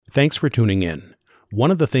Thanks for tuning in.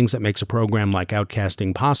 One of the things that makes a program like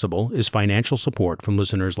Outcasting possible is financial support from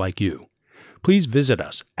listeners like you. Please visit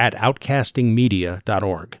us at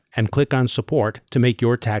outcastingmedia.org and click on Support to make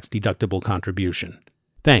your tax-deductible contribution.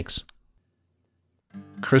 Thanks.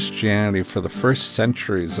 Christianity, for the first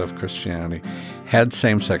centuries of Christianity, had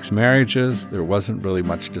same-sex marriages. There wasn't really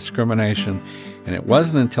much discrimination. And it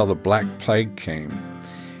wasn't until the Black Plague came.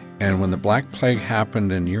 And when the Black Plague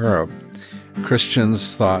happened in Europe,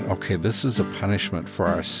 Christians thought, okay, this is a punishment for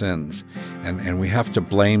our sins, and we have to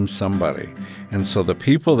blame somebody. And so the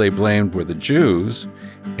people they blamed were the Jews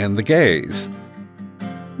and the gays.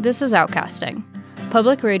 This is Outcasting,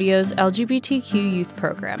 Public Radio's LGBTQ youth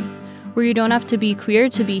program, where you don't have to be queer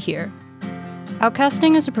to be here.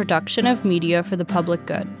 Outcasting is a production of Media for the Public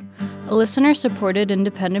Good, a listener-supported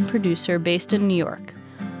independent producer based in New York,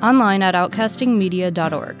 online at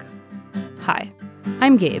outcastingmedia.org. Hi,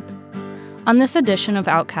 I'm Gabe. On this edition of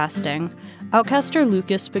Outcasting, Outcaster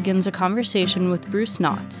Lucas begins a conversation with Bruce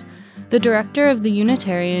Knotts, the director of the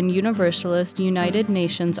Unitarian Universalist United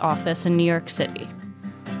Nations office in New York City.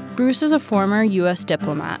 Bruce is a former U.S.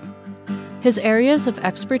 diplomat. His areas of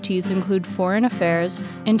expertise include foreign affairs,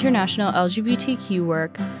 international LGBTQ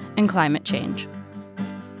work, and climate change.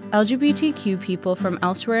 LGBTQ people from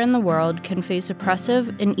elsewhere in the world can face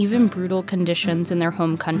oppressive and even brutal conditions in their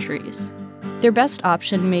home countries. Their best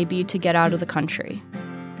option may be to get out of the country.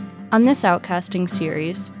 On this Outcasting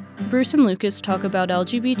series, Bruce and Lucas talk about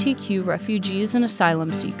LGBTQ refugees and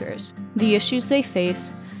asylum seekers, the issues they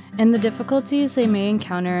face, and the difficulties they may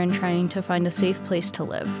encounter in trying to find a safe place to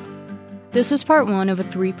live. This is part one of a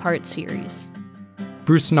three-part series.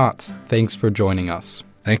 Bruce Knotts, thanks for joining us.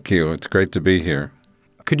 Thank you. It's great to be here.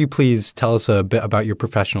 Could you please tell us a bit about your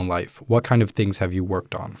professional life? What kind of things have you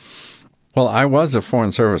worked on? Well, I was a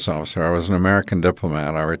Foreign Service officer. I was an American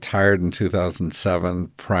diplomat. I retired in 2007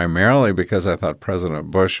 primarily because I thought President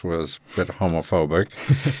Bush was a bit homophobic,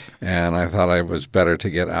 and I thought it was better to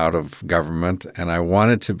get out of government. And I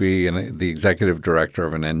wanted to be the executive director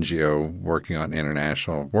of an NGO working on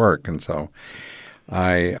international work. And so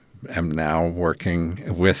I am now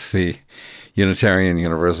working with the Unitarian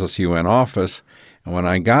Universalist UN office. And when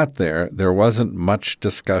I got there, there wasn't much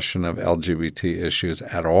discussion of LGBT issues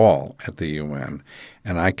at all at the UN.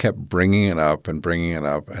 And I kept bringing it up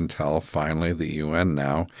until finally the UN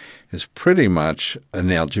now is pretty much an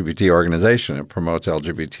LGBT organization. It promotes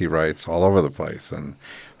LGBT rights all over the place. And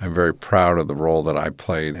I'm very proud of the role that I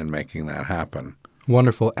played in making that happen.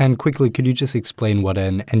 Wonderful. And quickly, could you just explain what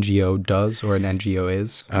an NGO does or an NGO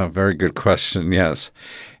is? Very good question, yes.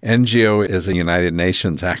 NGO is a United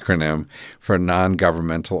Nations acronym for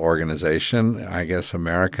non-governmental organization. I guess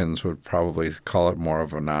Americans would probably call it more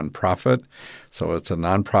of a nonprofit. So it's a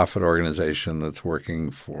nonprofit organization that's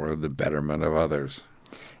working for the betterment of others.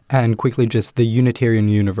 And quickly, just the Unitarian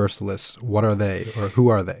Universalists, what are they or who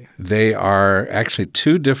are they? They are actually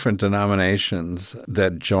two different denominations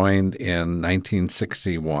that joined in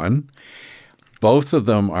 1961. Both of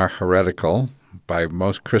them are heretical. By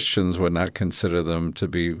most Christians would not consider them to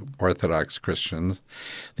be Orthodox Christians.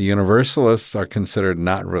 The Universalists are considered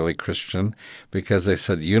not really Christian because they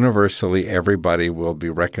said universally everybody will be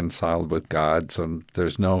reconciled with God, so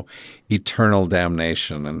there's no eternal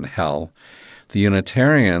damnation in hell. The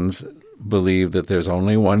Unitarians believe that there's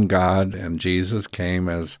only one God, and Jesus came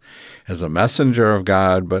as a messenger of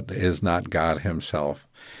God, but is not God himself.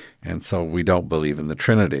 And so we don't believe in the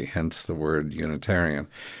Trinity, hence the word Unitarian.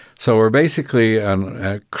 So we're basically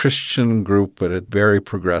a Christian group, but it's very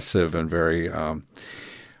progressive and very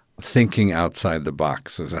thinking outside the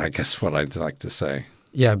box, is I guess what I'd like to say.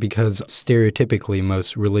 Yeah, because stereotypically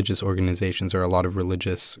most religious organizations or a lot of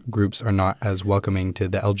religious groups are not as welcoming to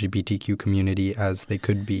the LGBTQ community as they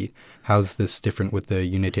could be. How's this different with the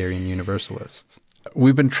Unitarian Universalists?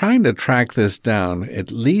 We've been trying to track this down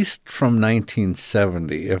at least from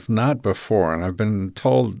 1970, if not before. And I've been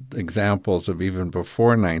told examples of even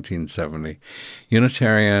before 1970.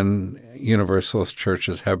 Unitarian Universalist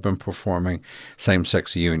churches have been performing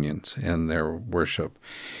same-sex unions in their worship.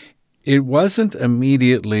 It wasn't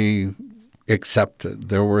immediately accepted.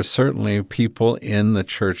 There were certainly people in the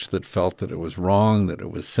church that felt that it was wrong, that it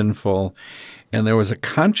was sinful, and there was a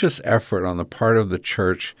conscious effort on the part of the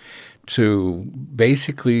church to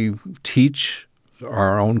basically teach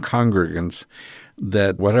our own congregants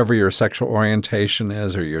that whatever your sexual orientation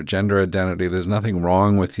is or your gender identity, there's nothing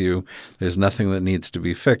wrong with you. There's nothing that needs to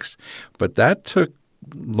be fixed. But that took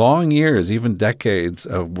long years, even decades,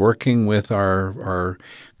 of working with our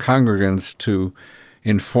congregants to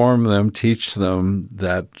inform them, teach them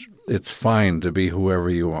that it's fine to be whoever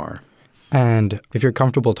you are. And if you're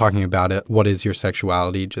comfortable talking about it, what is your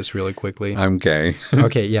sexuality, just really quickly? I'm gay.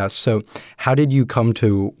 Okay, yeah. So how did you come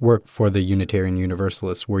to work for the Unitarian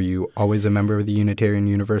Universalists? Were you always a member of the Unitarian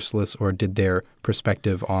Universalists, or did their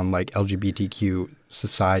perspective on like LGBTQ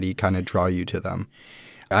society kind of draw you to them?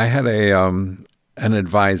 I had an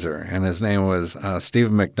advisor, and his name was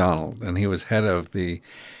Stephen McDonald, and he was head of the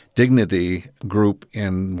Dignity group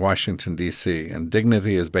in Washington, D.C. And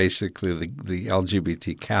Dignity is basically the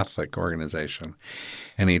LGBT Catholic organization.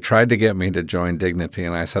 And he tried to get me to join Dignity,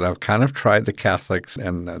 and I said, I've kind of tried the Catholics,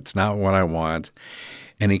 and that's not what I want.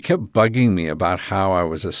 And he kept bugging me about how I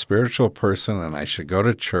was a spiritual person and I should go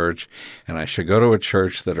to church, and I should go to a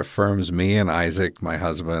church that affirms me and Isaac, my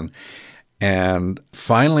husband. And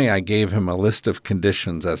finally, I gave him a list of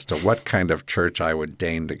conditions as to what kind of church I would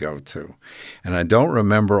deign to go to. And I don't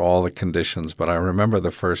remember all the conditions, but I remember the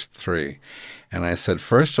first three. And I said,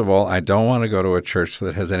 first of all, I don't want to go to a church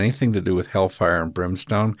that has anything to do with hellfire and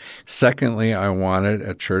brimstone. Secondly, I wanted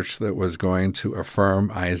a church that was going to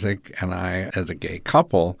affirm Isaac and I as a gay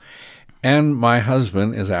couple. And my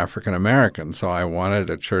husband is African American, so I wanted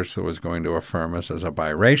a church that was going to affirm us as a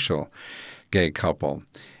biracial gay couple.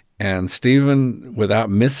 And Stephen,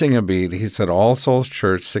 without missing a beat, he said All Souls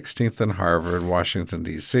Church, 16th and Harvard, Washington,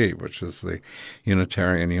 D.C., which is the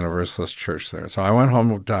Unitarian Universalist church there. So I went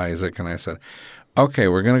home to Isaac and I said, okay,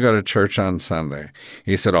 we're going to go to church on Sunday.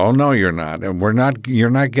 He said, oh, no, you're not. And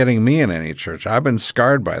you're not getting me in any church. I've been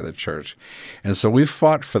scarred by the church. And so we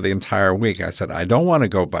fought for the entire week. I said, I don't want to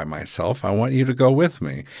go by myself. I want you to go with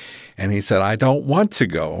me. And he said, I don't want to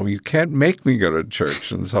go. You can't make me go to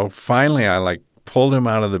church. And so finally I pulled him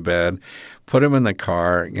out of the bed, put him in the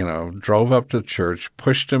car, drove up to church,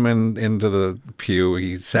 pushed him into the pew.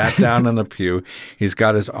 He sat down in the pew. He's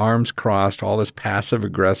got his arms crossed, all this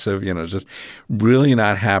passive-aggressive, just really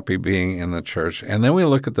not happy being in the church. And then we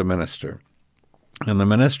look at the minister. And the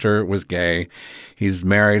minister was gay. He's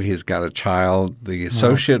married. He's got a child. The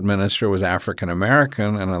associate minister was African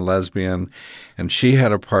American and a lesbian, and she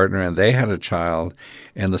had a partner, and they had a child.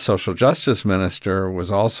 And the social justice minister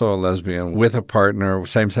was also a lesbian with a partner,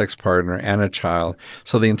 same-sex partner, and a child.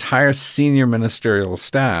 So the entire senior ministerial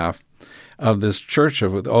staff of this church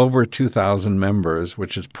with over 2,000 members,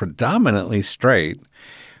 which is predominantly straight,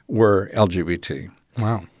 were LGBT.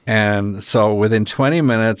 Wow. And so within 20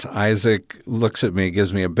 minutes, Isaac looks at me,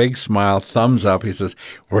 gives me a big smile, thumbs up. He says,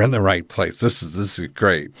 we're in the right place. This is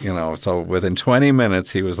great. So within 20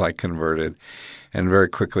 minutes, he was converted. And very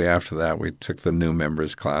quickly after that, we took the new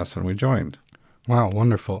members class and we joined. Wow,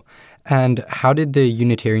 wonderful. And how did the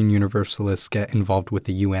Unitarian Universalists get involved with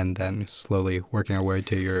the UN then, slowly working our way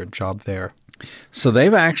to your job there? So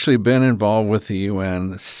they've actually been involved with the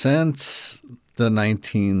UN since the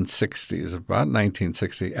 1960s, about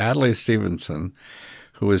 1960. Adlai Stevenson,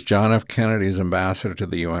 who was John F. Kennedy's ambassador to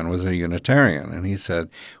the UN, was a Unitarian. And he said,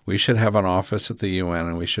 we should have an office at the UN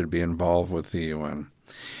and we should be involved with the UN.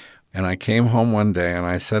 And I came home one day and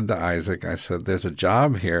I said to Isaac, there's a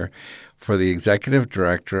job here for the executive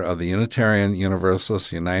director of the Unitarian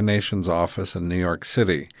Universalist United Nations office in New York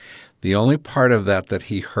City. The only part of that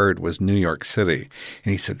he heard was New York City.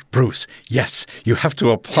 And he said, Bruce, yes, you have to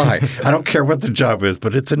apply. I don't care what the job is,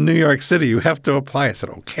 but it's in New York City. You have to apply. I said,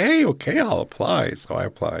 okay, I'll apply. So I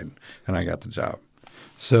applied, and I got the job.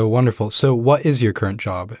 So wonderful. So what is your current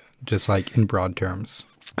job, just in broad terms?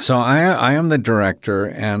 So I am the director,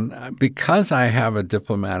 and because I have a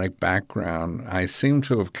diplomatic background, I seem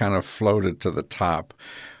to have kind of floated to the top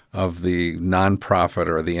of the nonprofit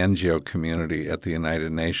or the NGO community at the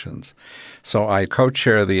United Nations. So I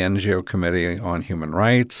co-chair the NGO Committee on Human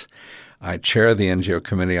Rights. I chair the NGO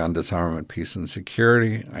Committee on Disarmament, Peace, and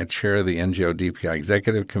Security. I chair the NGO DPI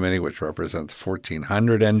Executive Committee, which represents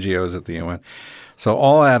 1,400 NGOs at the UN. So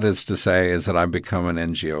all that is to say is that I've become an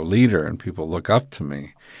NGO leader, and people look up to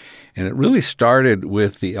me. And it really started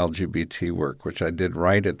with the LGBT work, which I did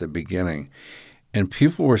right at the beginning. And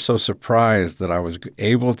people were so surprised that I was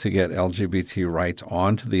able to get LGBT rights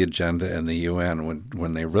onto the agenda in the UN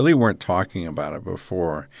when they really weren't talking about it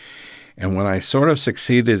before. And when I sort of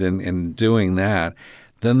succeeded in doing that,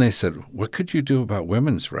 then they said, what could you do about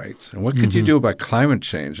women's rights? And what could you do about climate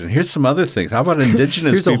change? And here's some other things. How about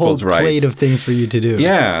indigenous people's rights? Here's a whole plate of things for you to do.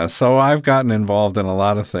 Yeah. So I've gotten involved in a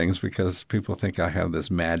lot of things because people think I have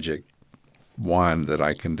this magic wand that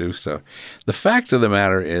I can do stuff. The fact of the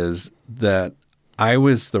matter is that I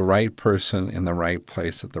was the right person in the right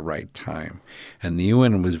place at the right time. And the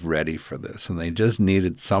UN was ready for this. And they just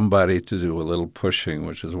needed somebody to do a little pushing,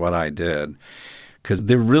 which is what I did. because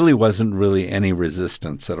there really wasn't really any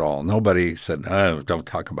resistance at all. Nobody said, oh, don't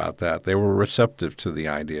talk about that. They were receptive to the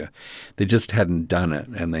idea. They just hadn't done it,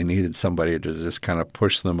 and they needed somebody to just kind of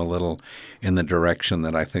push them a little in the direction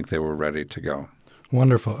that I think they were ready to go.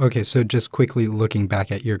 Wonderful. Okay, so just quickly looking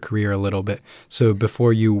back at your career a little bit. So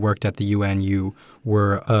before you worked at the UN, you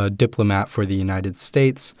were a diplomat for the United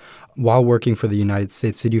States. While working for the United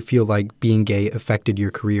States, did you feel like being gay affected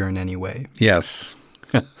your career in any way? Yes.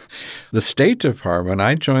 The State Department,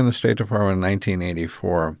 I joined the State Department in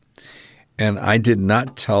 1984, and I did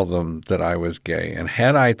not tell them that I was gay. And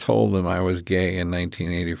had I told them I was gay in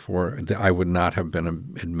 1984, I would not have been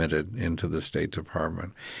admitted into the State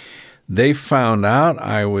Department. They found out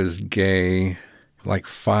I was gay like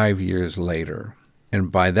 5 years later. And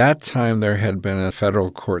by that time, there had been a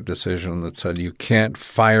federal court decision that said you can't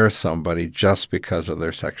fire somebody just because of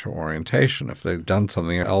their sexual orientation. If they've done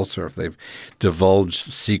something else or if they've divulged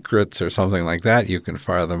secrets or something like that, you can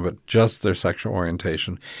fire them. But just their sexual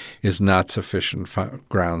orientation is not sufficient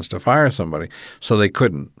grounds to fire somebody. So they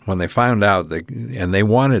couldn't. When they found out, and they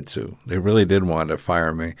wanted to. They really did want to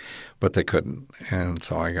fire me, but they couldn't. And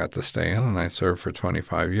so I got to stay in, and I served for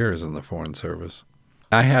 25 years in the Foreign Service.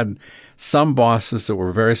 I had some bosses that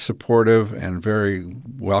were very supportive and very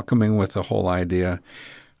welcoming with the whole idea.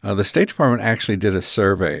 The State Department actually did a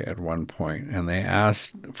survey at one point, and they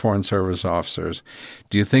asked Foreign Service officers,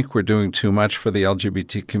 do you think we're doing too much for the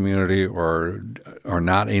LGBT community or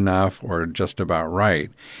not enough or just about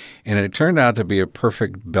right? And it turned out to be a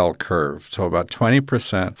perfect bell curve. So about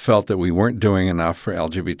 20% felt that we weren't doing enough for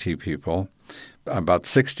LGBT people. About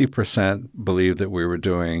 60% believed that we were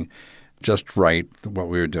doing just right what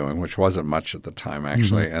we were doing, which wasn't much at the time,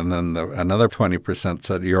 actually. Mm-hmm. And then another 20%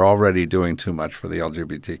 said, you're already doing too much for the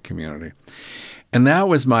LGBT community. And that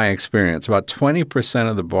was my experience. About 20%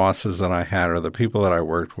 of the bosses that I had or the people that I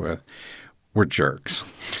worked with were jerks,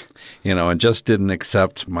 and just didn't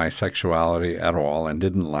accept my sexuality at all and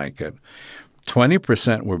didn't like it.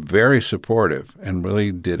 20% were very supportive and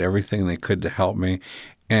really did everything they could to help me.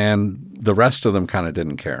 And the rest of them kind of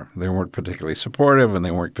didn't care. They weren't particularly supportive, and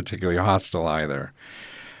they weren't particularly hostile either.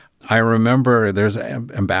 I remember there's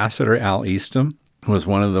Ambassador Al Easton, who was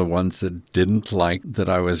one of the ones that didn't like that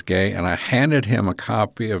I was gay, and I handed him a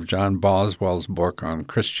copy of John Boswell's book on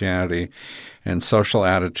Christianity and social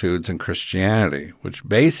attitudes in Christianity, which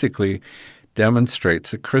basically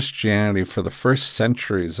demonstrates that Christianity, for the first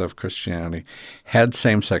centuries of Christianity, had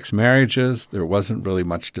same-sex marriages. There wasn't really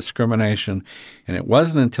much discrimination. And it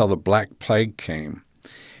wasn't until the Black Plague came.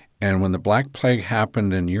 And when the Black Plague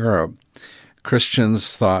happened in Europe,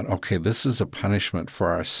 Christians thought, okay, this is a punishment for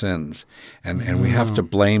our sins, and we have to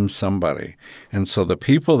blame somebody. And so the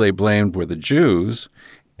people they blamed were the Jews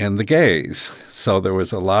and the gays. So there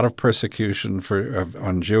was a lot of persecution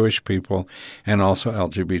on Jewish people and also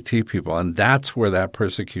LGBT people. And that's where that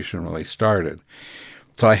persecution really started.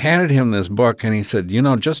 So I handed him this book, and he said,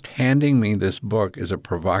 just handing me this book is a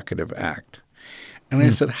provocative act. And I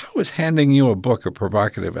said, how is handing you a book a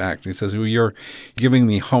provocative act? He says, well, you're giving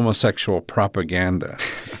me homosexual propaganda.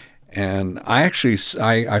 And I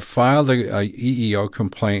filed a EEO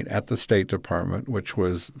complaint at the State Department, which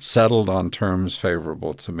was settled on terms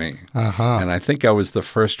favorable to me. Uh-huh. And I think I was the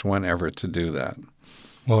first one ever to do that.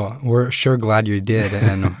 Well, we're sure glad you did.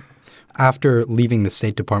 And after leaving the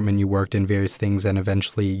State Department, you worked in various things, and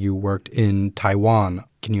eventually you worked in Taiwan.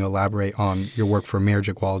 Can you elaborate on your work for marriage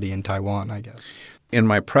equality in Taiwan, I guess? In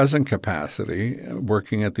my present capacity,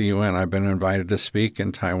 working at the UN, I've been invited to speak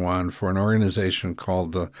in Taiwan for an organization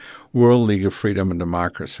called the World League of Freedom and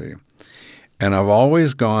Democracy. And I've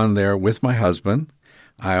always gone there with my husband.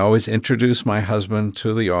 I always introduce my husband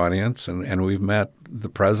to the audience, and we've met the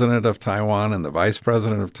president of Taiwan and the vice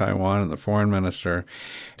president of Taiwan and the foreign minister.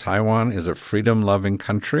 Taiwan is a freedom-loving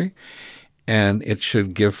country, and it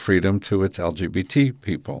should give freedom to its LGBT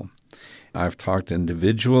people. I've talked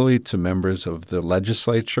individually to members of the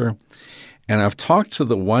legislature, and I've talked to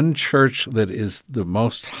the one church that is the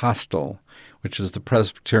most hostile, which is the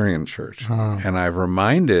Presbyterian Church. And I've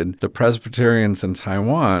reminded the Presbyterians in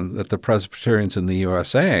Taiwan that the Presbyterians in the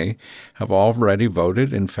USA have already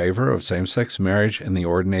voted in favor of same-sex marriage and the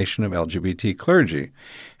ordination of LGBT clergy.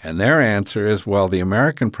 And their answer is, well, the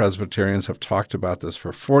American Presbyterians have talked about this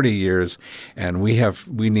for 40 years, and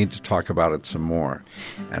we need to talk about it some more.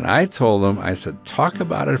 And I told them, I said, talk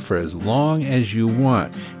about it for as long as you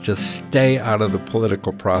want. Just stay out of the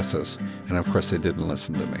political process. And of course, they didn't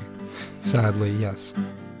listen to me. Sadly, yes.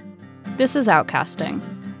 This is Outcasting,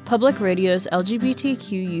 Public Radio's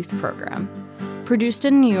LGBTQ youth program, produced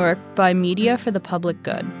in New York by Media for the Public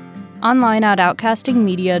Good, online at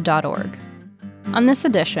outcastingmedia.org. On this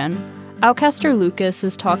edition, Outcaster Lucas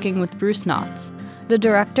is talking with Bruce Knotts, the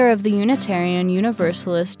director of the Unitarian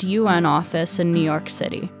Universalist UN office in New York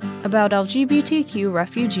City, about LGBTQ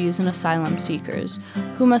refugees and asylum seekers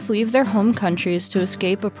who must leave their home countries to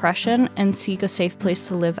escape oppression and seek a safe place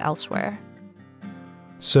to live elsewhere.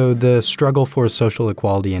 So the struggle for social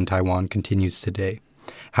equality in Taiwan continues today.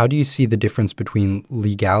 How do you see the difference between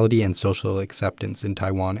legality and social acceptance in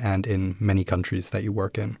Taiwan and in many countries that you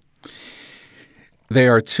work in? They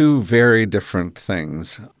are two very different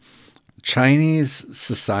things. Chinese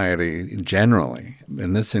society generally,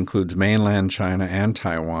 and this includes mainland China and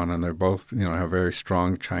Taiwan, and they're both, have very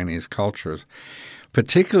strong Chinese cultures.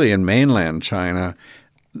 Particularly in mainland China,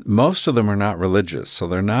 most of them are not religious, so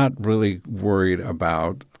they're not really worried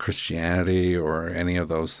about Christianity or any of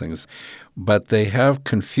those things. But they have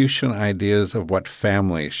Confucian ideas of what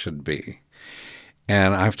family should be.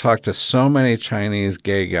 And I've talked to so many Chinese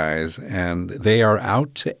gay guys, and they are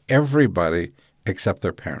out to everybody except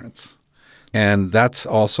their parents. And that's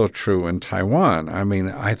also true in Taiwan. I mean,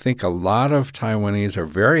 I think a lot of Taiwanese are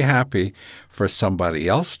very happy for somebody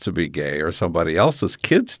else to be gay or somebody else's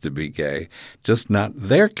kids to be gay, just not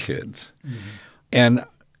their kids. Mm-hmm. And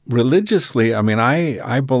religiously,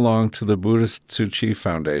 I belong to the Buddhist Tzu Chi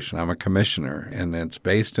Foundation. I'm a commissioner, and it's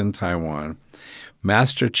based in Taiwan.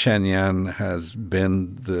 Master Chen Yan has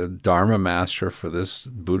been the Dharma master for this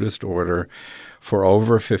Buddhist order for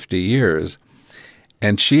over 50 years.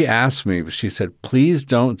 And she asked me, she said, please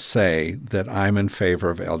don't say that I'm in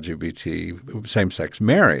favor of LGBT same-sex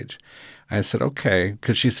marriage. I said, okay,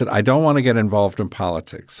 because she said, I don't want to get involved in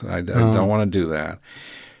politics. I don't want to do that.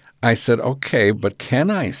 I said, okay, but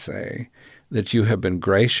can I say that you have been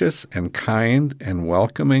gracious and kind and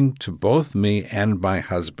welcoming to both me and my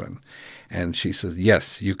husband? And she says,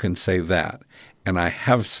 yes, you can say that. And I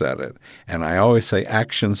have said it. And I always say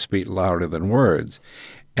actions speak louder than words.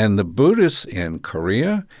 And the Buddhists in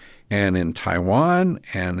Korea and in Taiwan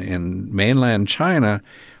and in mainland China,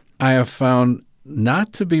 I have found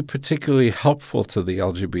not to be particularly helpful to the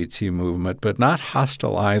LGBT movement, but not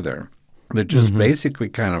hostile either. They're just basically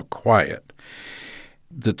kind of quiet.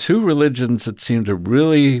 The two religions that seem to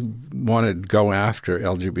really want to go after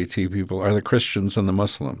LGBT people are the Christians and the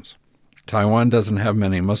Muslims. Taiwan doesn't have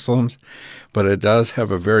many Muslims, but it does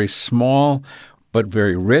have a very small but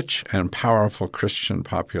very rich and powerful Christian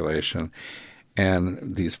population.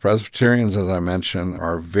 And these Presbyterians, as I mentioned,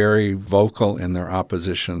 are very vocal in their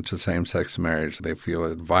opposition to same-sex marriage. They feel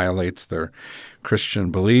it violates their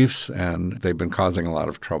Christian beliefs, and they've been causing a lot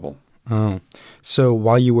of trouble. Oh. So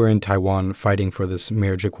while you were in Taiwan fighting for this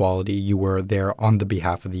marriage equality, you were there on the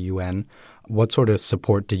behalf of the UN. What sort of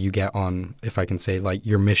support did you get on, if I can say, like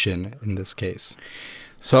your mission in this case?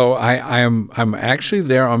 So I'm actually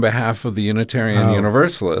there on behalf of the Unitarian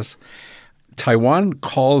Universalists. Taiwan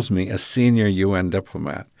calls me a senior UN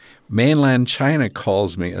diplomat. Mainland China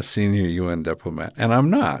calls me a senior UN diplomat, and I'm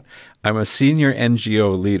not. I'm a senior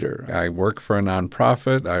NGO leader. I work for a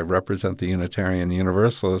nonprofit. I represent the Unitarian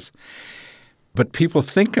Universalists. But people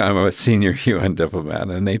think I'm a senior UN diplomat,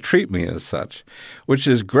 and they treat me as such, which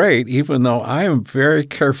is great, even though I am very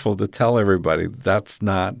careful to tell everybody that's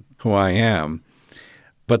not who I am.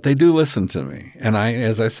 But they do listen to me. And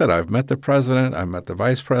as I said, I've met the president, I've met the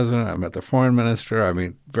vice president, I've met the foreign minister. I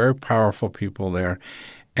mean, very powerful people there.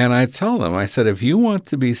 And I tell them, I said, if you want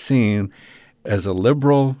to be seen as a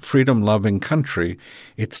liberal, freedom-loving country,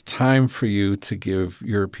 it's time for you to give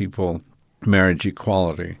your people marriage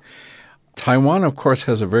equality. Taiwan, of course,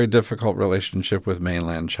 has a very difficult relationship with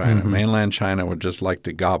mainland China. Mm-hmm. Mainland China would just like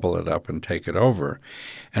to gobble it up and take it over.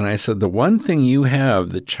 And I said, the one thing you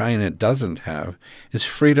have that China doesn't have is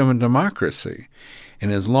freedom and democracy.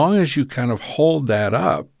 And as long as you kind of hold that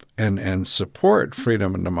up and support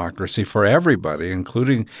freedom and democracy for everybody,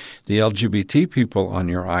 including the LGBT people on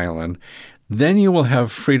your island, then you will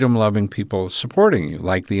have freedom-loving people supporting you,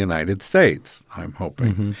 like the United States, I'm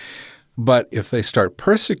hoping. Mm-hmm. But if they start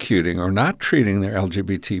persecuting or not treating their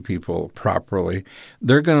LGBT people properly,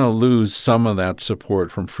 they're going to lose some of that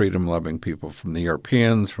support from freedom-loving people, from the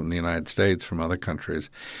Europeans, from the United States, from other countries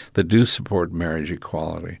that do support marriage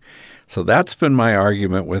equality. So that's been my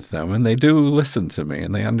argument with them, and they do listen to me,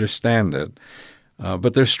 and they understand it.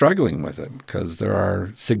 But they're struggling with it because there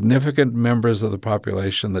are significant members of the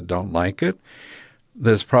population that don't like it.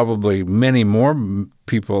 There's probably many more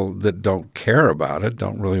people that don't care about it,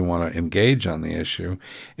 don't really want to engage on the issue,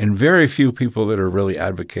 and very few people that are really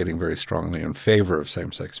advocating very strongly in favor of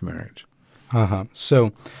same-sex marriage. Uh-huh.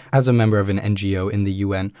 So as a member of an NGO in the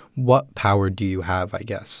UN, what power do you have, I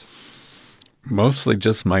guess? Mostly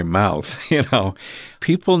just my mouth.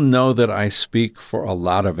 People know that I speak for a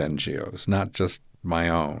lot of NGOs, not just my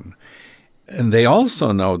own. And they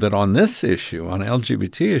also know that on this issue, on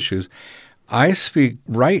LGBT issues, I speak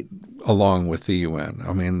right along with the UN.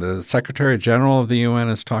 I mean, the Secretary General of the UN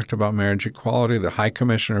has talked about marriage equality. The High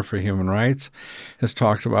Commissioner for Human Rights has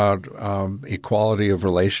talked about equality of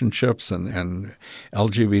relationships and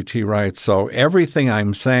LGBT rights. So everything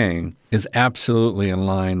I'm saying is absolutely in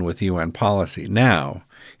line with UN policy. Now,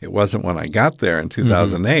 it wasn't when I got there in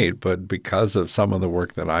 2008, but because of some of the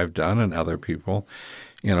work that I've done and other people,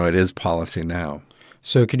 it is policy now.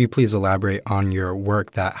 So could you please elaborate on your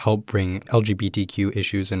work that helped bring LGBTQ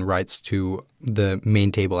issues and rights to the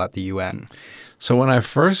main table at the UN? So when I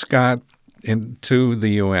first got into the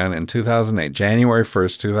UN in 2008, January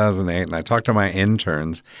 1st, 2008, and I talked to my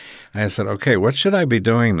interns, I said, okay, what should I be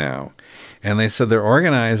doing now? And they said they're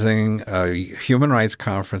organizing a human rights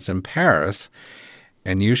conference in Paris,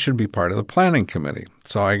 and you should be part of the planning committee.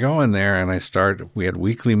 So I go in there and we had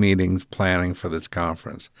weekly meetings planning for this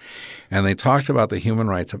conference. And they talked about the human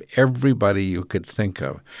rights of everybody you could think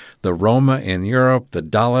of. The Roma in Europe, the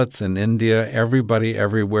Dalits in India, everybody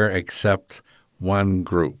everywhere except one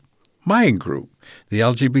group. My group, the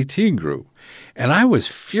LGBT group. And I was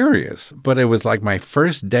furious, but it was like my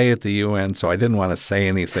first day at the UN, so I didn't want to say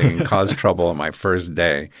anything and cause trouble on my first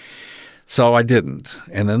day. So I didn't.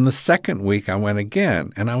 And then the second week I went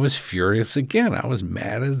again, and I was furious again. I was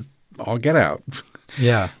mad as all get out.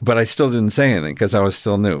 Yeah. But I still didn't say anything because I was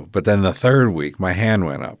still new. But then the third week, my hand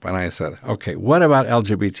went up, and I said, okay, what about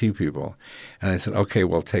LGBT people? And I said, okay,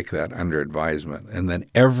 we'll take that under advisement. And then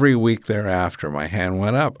every week thereafter, my hand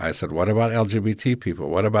went up. I said, what about LGBT people?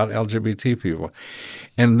 What about LGBT people?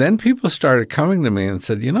 And then people started coming to me and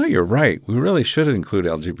said, you're right. We really should include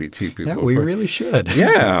LGBT people. Yeah, we really should.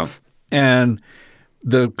 Yeah. And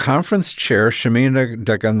the conference chair, Ximena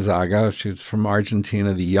de Gonzaga, she's from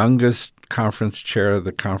Argentina, the youngest conference chair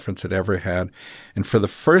the conference had ever had. And for the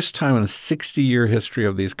first time in the 60-year history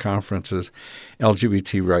of these conferences,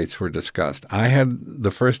 LGBT rights were discussed. I had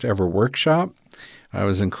the first ever workshop. I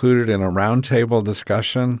was included in a roundtable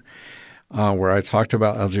discussion where I talked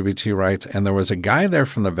about LGBT rights. And there was a guy there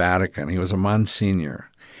from the Vatican. He was a Monsignor.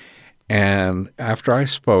 And after I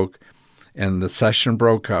spoke, and the session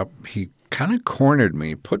broke up, he kind of cornered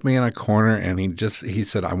me, put me in a corner, and he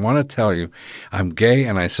said, I want to tell you, I'm gay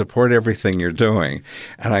and I support everything you're doing.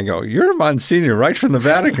 And I go, you're a Monsignor right from the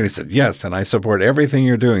Vatican? He said, yes, and I support everything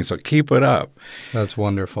you're doing, so keep it up. That's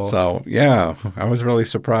wonderful. So, yeah, I was really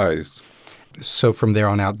surprised. So from there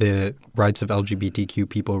on out, the rights of LGBTQ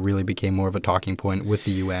people really became more of a talking point with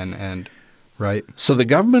the UN and right. So the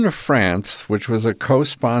government of France, which was a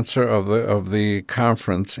co-sponsor of the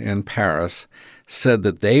conference in Paris, said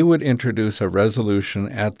that they would introduce a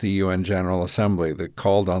resolution at the UN General Assembly that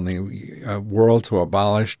called on the world to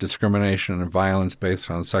abolish discrimination and violence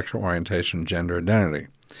based on sexual orientation and gender identity.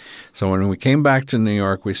 So when we came back to New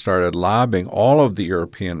York, we started lobbying all of the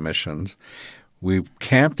European missions. We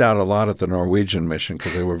camped out a lot at the Norwegian mission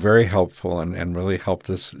because they were very helpful and really helped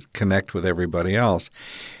us connect with everybody else.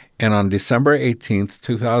 And on December 18th,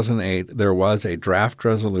 2008, there was a draft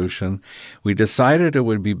resolution. We decided it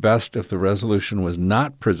would be best if the resolution was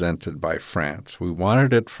not presented by France. We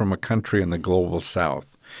wanted it from a country in the global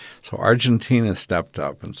south. So Argentina stepped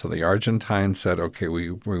up. And so the Argentines said, okay,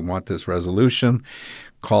 we want this resolution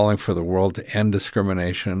calling for the world to end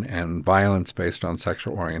discrimination and violence based on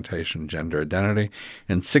sexual orientation and gender identity.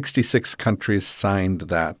 And 66 countries signed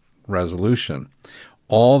that resolution.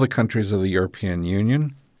 All the countries of the European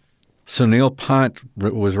Union. Sunil Pant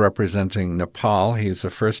was representing Nepal. He's the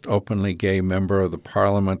first openly gay member of the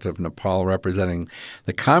Parliament of Nepal representing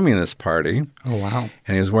the Communist Party. Oh, wow.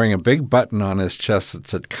 And he was wearing a big button on his chest that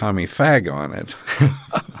said "Commie Fag" on it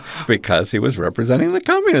because he was representing the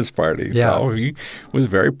Communist Party. Yeah. So he was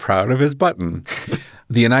very proud of his button.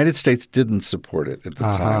 The United States didn't support it at the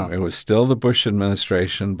time. It was still the Bush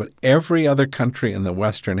administration, but every other country in the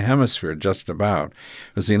Western Hemisphere, just about,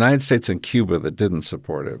 it was the United States and Cuba that didn't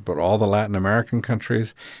support it. But all the Latin American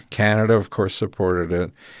countries, Canada, of course, supported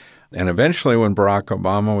it. And eventually when Barack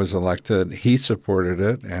Obama was elected, he supported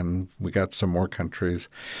it, and we got some more countries.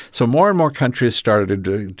 So more and more countries started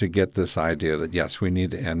to get this idea that, yes, we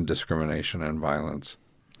need to end discrimination and violence.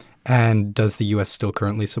 And does the U.S. still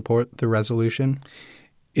currently support the resolution?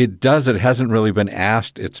 It does. It hasn't really been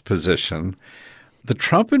asked its position. The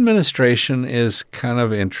Trump administration is kind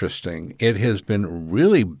of interesting. It has been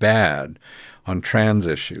really bad on trans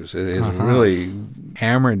issues. It has really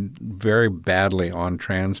hammered very badly on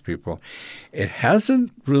trans people. It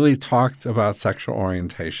hasn't really talked about sexual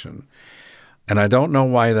orientation. And I don't know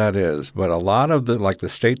why that is, but a lot of the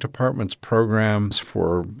State Department's programs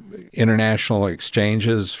for international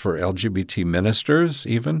exchanges for LGBT ministers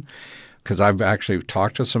even, because I've actually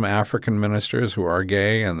talked to some African ministers who are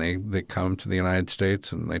gay, and they come to the United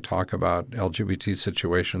States and they talk about LGBT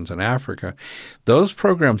situations in Africa. Those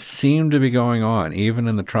programs seem to be going on, even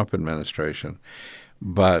in the Trump administration.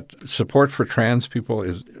 But support for trans people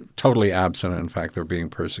is totally absent. In fact, they're being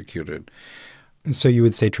persecuted. So you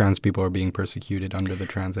would say trans people are being persecuted under the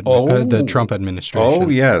the Trump administration? Oh,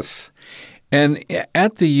 yes. And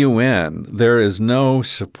at the UN, there is no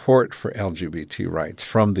support for LGBT rights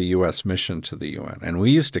from the U.S. mission to the UN. And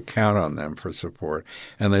we used to count on them for support,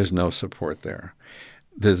 and there's no support there.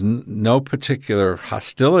 There's no particular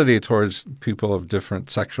hostility towards people of different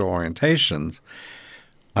sexual orientations,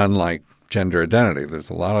 unlike gender identity. There's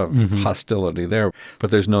a lot of hostility there,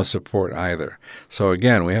 but there's no support either. So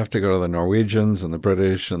again, we have to go to the Norwegians and the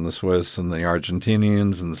British and the Swiss and the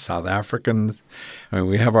Argentinians and the South Africans. I mean,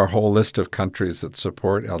 we have our whole list of countries that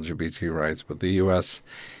support LGBT rights, but the U.S.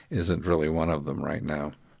 isn't really one of them right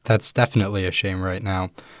now. That's definitely a shame right now.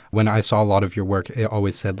 When I saw a lot of your work, it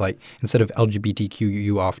always said, like, instead of LGBTQ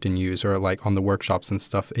you often use, or like on the workshops and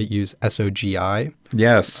stuff, it used SOGI.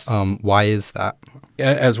 Yes. Why is that?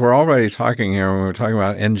 As we're already talking here, when we're talking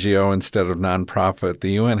about NGO instead of nonprofit,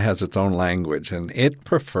 the UN has its own language, and it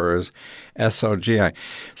prefers SOGI,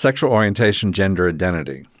 sexual orientation, gender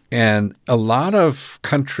identity. And a lot of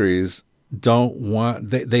countries don't want,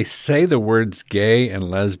 they say the words gay and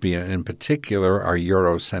lesbian in particular are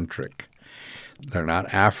Eurocentric. They're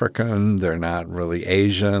not African, they're not really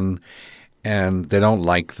Asian, and they don't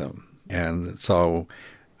like them. And so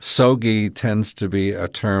SOGI tends to be a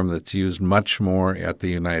term that's used much more at the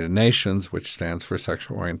United Nations, which stands for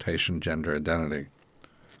sexual orientation, gender identity.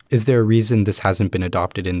 Is there a reason this hasn't been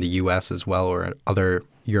adopted in the U.S. as well, or other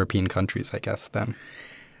European countries, I guess, then?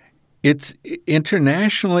 It's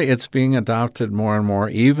internationally, it's being adopted more and more,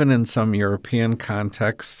 even in some European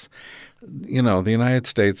contexts. You know, the United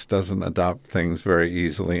States doesn't adopt things very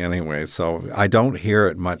easily anyway, so I don't hear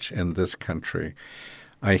it much in this country.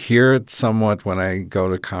 I hear it somewhat when I go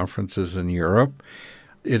to conferences in Europe.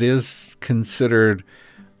 It is considered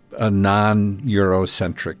a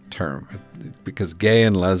non-Eurocentric term because gay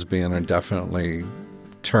and lesbian are definitely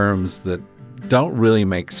terms that don't really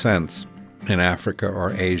make sense in Africa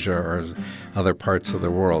or Asia or other parts of the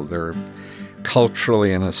world. They're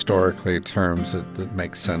culturally and historically terms that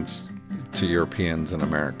make sense to Europeans and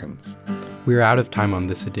Americans. We're out of time on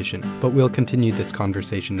this edition, but we'll continue this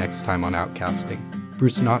conversation next time on Outcasting.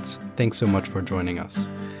 Bruce Knotts, thanks so much for joining us.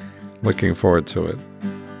 Looking forward to it.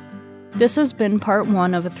 This has been part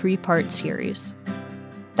 1 of a 3-part series.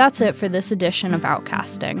 That's it for this edition of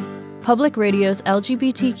Outcasting, Public Radio's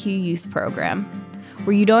LGBTQ youth program,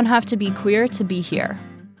 where you don't have to be queer to be here.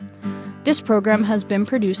 This program has been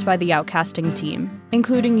produced by the Outcasting team,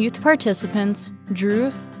 including youth participants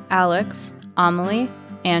Dhruv, Alex, Amelie,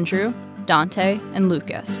 Andrew, Dante, and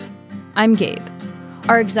Lucas. I'm Gabe.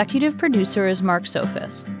 Our executive producer is Mark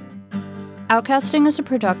Sophis. Outcasting is a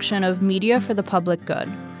production of Media for the Public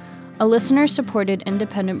Good, a listener-supported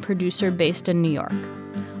independent producer based in New York.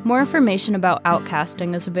 More information about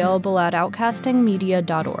Outcasting is available at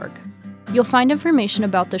outcastingmedia.org. You'll find information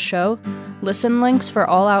about the show, listen links for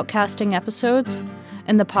all Outcasting episodes,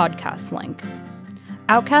 and the podcast link.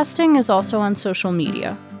 Outcasting is also on social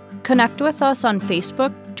media. Connect with us on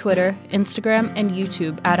Facebook, Twitter, Instagram, and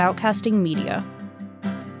YouTube at Outcasting Media.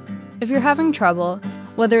 If you're having trouble,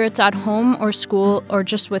 whether it's at home or school or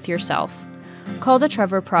just with yourself, call the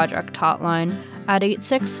Trevor Project hotline at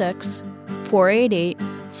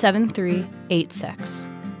 866-488-7386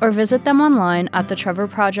 or visit them online at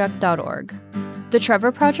thetrevorproject.org. The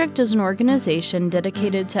Trevor Project is an organization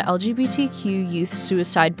dedicated to LGBTQ youth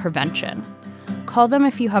suicide prevention. Call them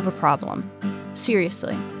if you have a problem.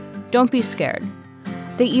 Seriously, don't be scared.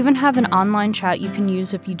 They even have an online chat you can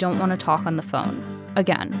use if you don't want to talk on the phone.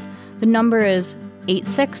 Again, the number is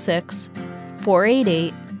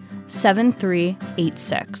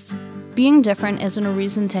 866-488-7386. Being different isn't a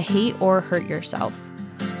reason to hate or hurt yourself.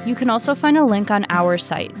 You can also find a link on our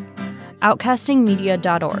site,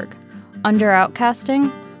 outcastingmedia.org, under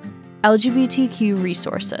Outcasting, LGBTQ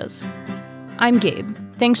Resources. I'm Gabe.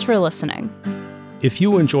 Thanks for listening. If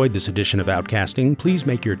you enjoyed this edition of Outcasting, please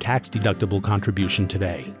make your tax-deductible contribution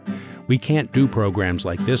today. We can't do programs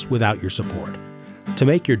like this without your support. To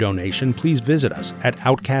make your donation, please visit us at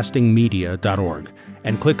outcastingmedia.org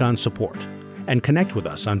and click on Support. And connect with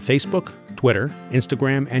us on Facebook, Twitter,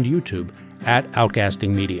 Instagram, and YouTube at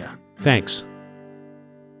Outcasting Media. Thanks.